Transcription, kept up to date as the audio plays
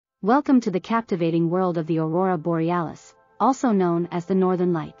Welcome to the captivating world of the Aurora Borealis, also known as the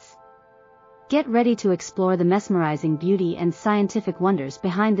Northern Lights. Get ready to explore the mesmerizing beauty and scientific wonders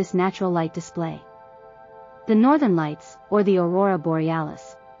behind this natural light display. The Northern Lights, or the Aurora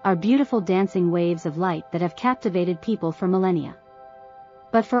Borealis, are beautiful dancing waves of light that have captivated people for millennia.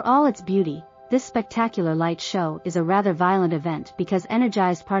 But for all its beauty, this spectacular light show is a rather violent event because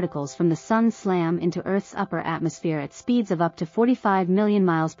energized particles from the sun slam into Earth's upper atmosphere at speeds of up to 45 million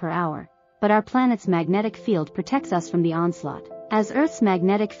miles per hour, but our planet's magnetic field protects us from the onslaught. As Earth's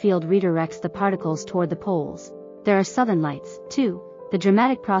magnetic field redirects the particles toward the poles, there are southern lights, too. The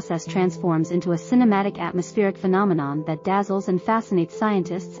dramatic process transforms into a cinematic atmospheric phenomenon that dazzles and fascinates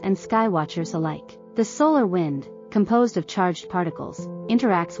scientists and skywatchers alike. The solar wind, composed of charged particles,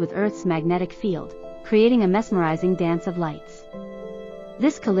 interacts with Earth's magnetic field, creating a mesmerizing dance of lights.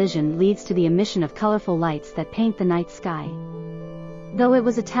 This collision leads to the emission of colorful lights that paint the night sky. Though it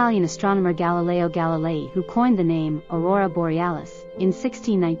was Italian astronomer Galileo Galilei who coined the name Aurora Borealis in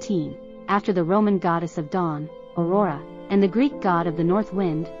 1619, after the Roman goddess of dawn, Aurora, and the Greek god of the north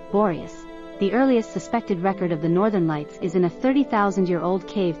wind, Boreas, the earliest suspected record of the Northern Lights is in a 30,000-year-old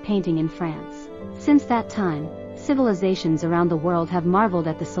cave painting in France. Since that time, civilizations around the world have marveled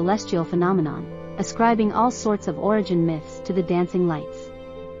at the celestial phenomenon, ascribing all sorts of origin myths to the dancing lights.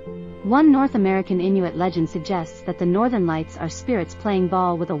 One North American Inuit legend suggests that the Northern Lights are spirits playing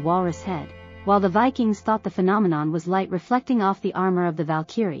ball with a walrus head, while the Vikings thought the phenomenon was light reflecting off the armor of the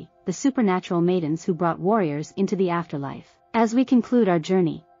Valkyrie, the supernatural maidens who brought warriors into the afterlife. As we conclude our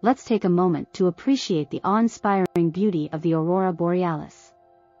journey, let's take a moment to appreciate the awe-inspiring beauty of the Aurora Borealis.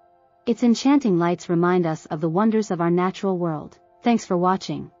 Its enchanting lights remind us of the wonders of our natural world. Thanks for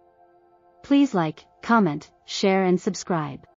watching. Please like, comment, share and subscribe.